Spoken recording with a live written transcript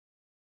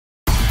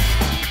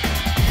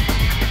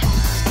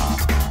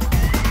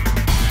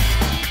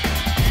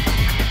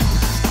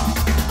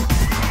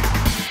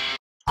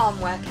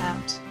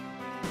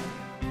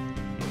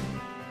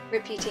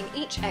repeating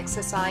each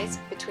exercise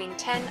between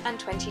 10 and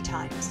 20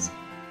 times,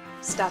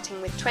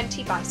 starting with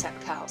 20 bicep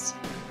curls.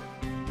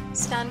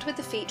 Stand with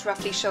the feet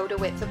roughly shoulder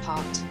width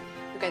apart.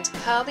 We're going to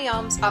curl the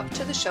arms up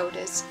to the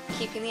shoulders,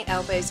 keeping the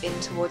elbows in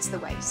towards the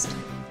waist.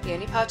 The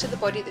only part of the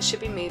body that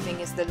should be moving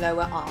is the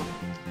lower arm.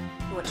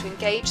 You want to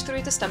engage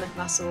through the stomach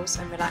muscles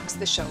and relax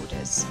the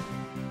shoulders.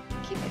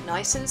 Keep it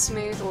nice and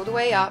smooth all the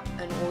way up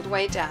and all the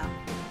way down.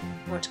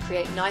 You want to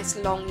create nice,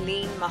 long,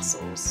 lean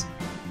muscles.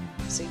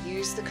 So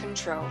use the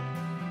control.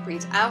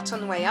 Breathe out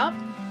on the way up,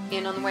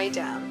 in on the way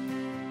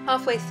down.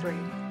 Halfway through.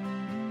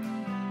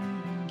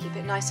 Keep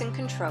it nice and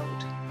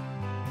controlled.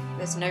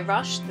 There's no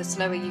rush. The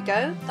slower you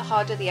go, the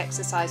harder the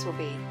exercise will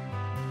be.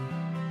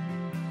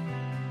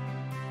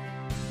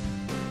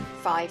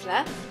 5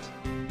 left.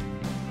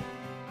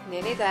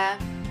 Nearly there.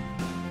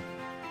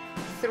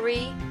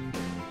 3,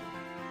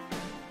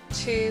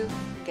 2,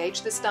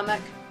 engage the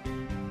stomach.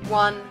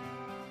 1,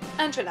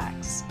 and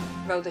relax.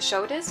 Roll the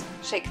shoulders,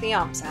 shake the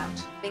arms out.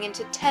 Moving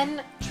into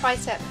 10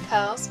 tricep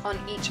curls on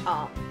each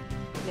arm.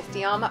 Lift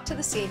the arm up to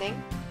the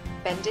ceiling,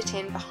 bend it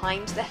in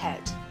behind the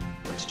head.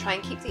 You want to try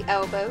and keep the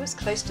elbow as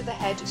close to the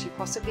head as you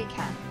possibly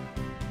can.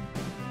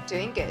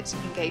 Doing good.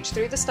 Engage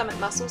through the stomach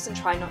muscles and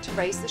try not to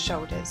raise the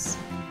shoulders.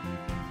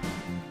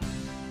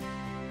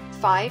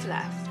 5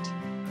 left.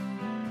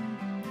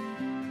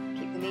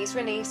 Keep the knees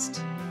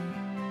released.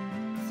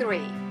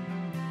 3,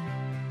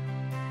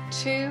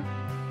 2,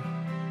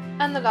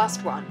 and the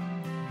last one.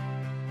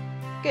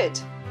 Good.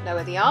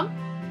 Lower the arm,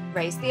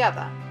 raise the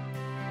other.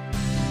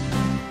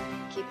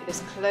 Keep it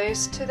as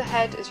close to the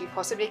head as you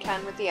possibly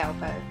can with the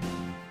elbow.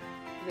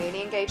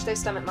 Really engage those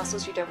stomach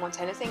muscles. You don't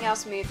want anything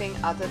else moving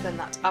other than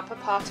that upper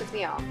part of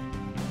the arm.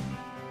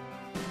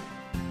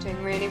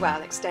 Doing really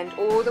well. Extend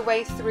all the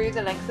way through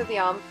the length of the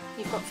arm.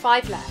 You've got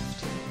 5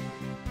 left.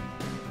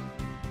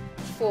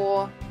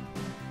 4,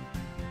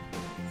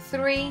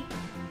 3,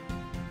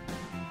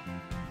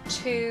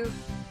 2,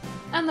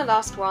 and the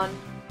last one.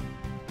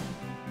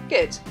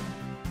 Good.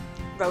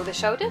 Roll the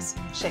shoulders,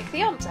 shake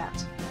the arms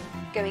out.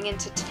 Going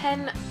into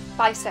 10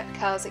 bicep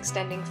curls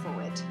extending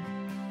forward.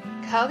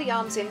 Curl the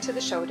arms into the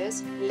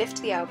shoulders,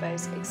 lift the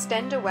elbows,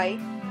 extend away,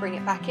 bring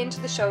it back into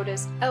the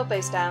shoulders,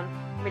 elbows down,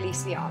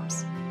 release the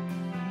arms.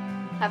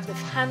 Have the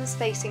hands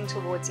facing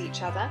towards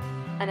each other,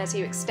 and as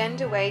you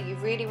extend away, you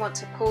really want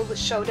to pull the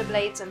shoulder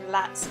blades and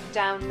lats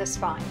down the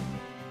spine.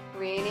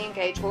 Really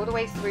engage all the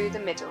way through the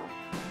middle.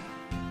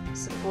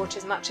 Support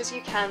as much as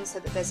you can so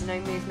that there's no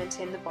movement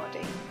in the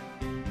body.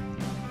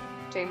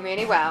 Doing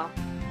really well.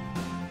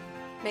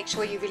 Make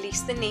sure you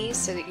release the knees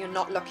so that you're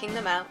not locking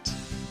them out.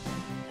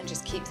 And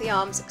just keep the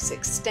arms as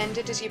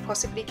extended as you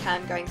possibly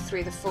can, going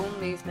through the full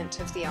movement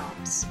of the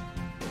arms.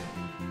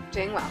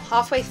 Doing well.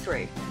 Halfway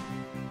through.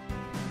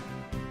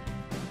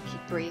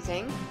 Keep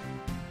breathing.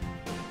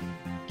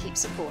 Keep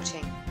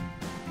supporting.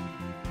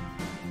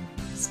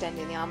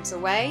 Extending the arms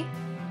away.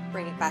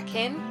 Bring it back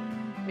in.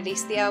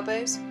 Release the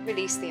elbows,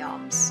 release the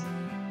arms.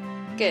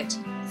 Good.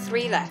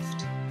 3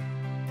 left.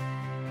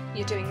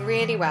 You're doing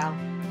really well.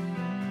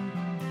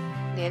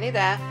 Nearly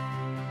there.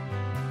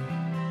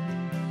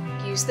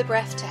 Use the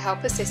breath to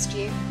help assist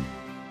you.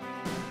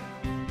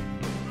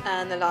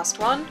 And the last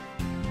one.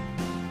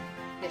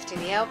 Lifting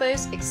the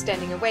elbows,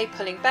 extending away,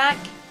 pulling back.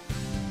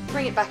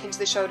 Bring it back into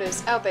the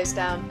shoulders, elbows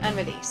down, and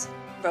release.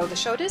 Roll the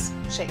shoulders,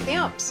 shake the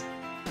arms.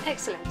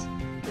 Excellent.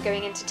 We're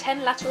going into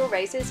 10 lateral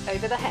raises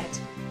over the head.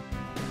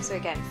 So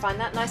again, find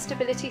that nice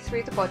stability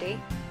through the body.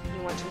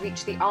 You want to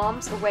reach the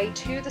arms away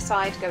to the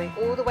side, going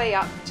all the way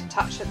up to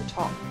touch at the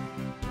top.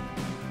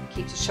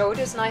 Keep the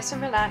shoulders nice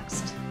and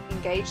relaxed.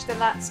 Engage the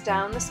lats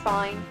down the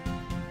spine.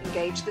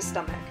 Engage the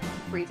stomach.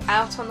 Breathe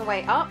out on the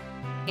way up,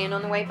 in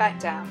on the way back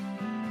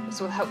down.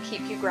 This will help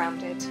keep you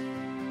grounded.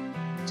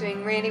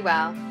 Doing really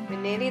well. We're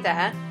nearly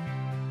there.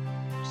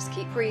 Just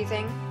keep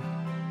breathing.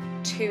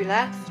 2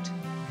 left.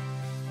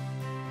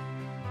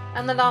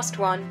 And the last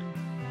one.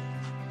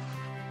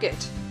 Good.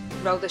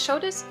 Roll the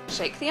shoulders,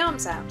 shake the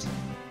arms out.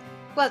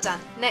 Well done.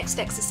 Next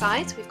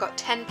exercise, we've got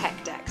 10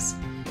 pec decks.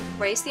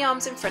 Raise the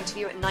arms in front of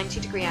you at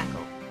 90-degree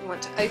angle. You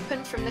want to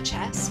open from the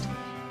chest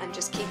and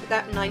just keep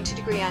that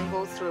 90-degree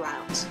angle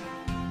throughout.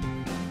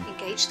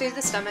 Engage through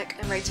the stomach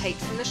and rotate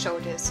from the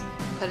shoulders,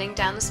 pulling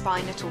down the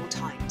spine at all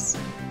times.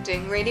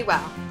 Doing really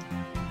well.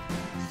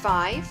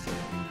 5,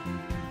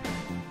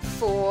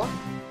 4,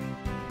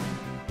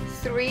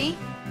 3,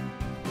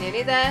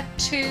 nearly there,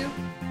 2,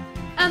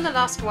 and the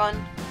last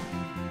one.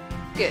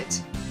 Good.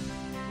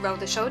 Roll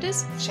the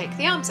shoulders, shake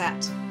the arms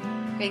out.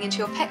 Going into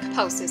your pec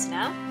pulses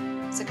now.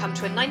 So come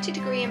to a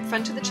 90-degree in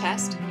front of the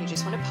chest, and you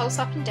just want to pulse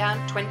up and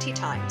down 20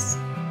 times.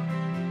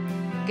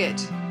 Good.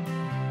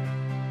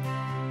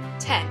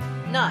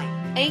 10,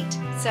 9, 8,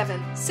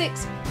 7,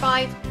 6,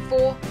 5,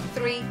 4,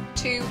 3,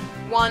 2,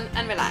 1,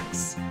 and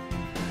relax.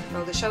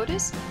 Roll the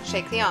shoulders,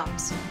 shake the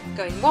arms.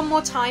 Going one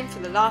more time for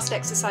the last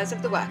exercise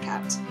of the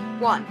workout.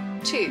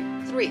 1,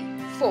 2, 3,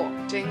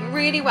 4. Doing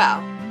really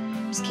well.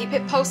 Just keep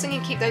it pulsing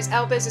and keep those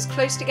elbows as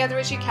close together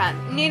as you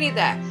can. Nearly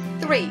there.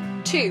 3,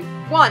 2,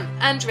 1,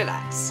 and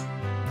relax.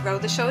 Roll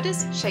the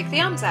shoulders, shake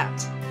the arms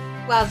out.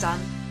 Well done.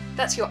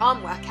 That's your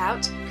arm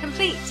workout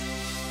complete.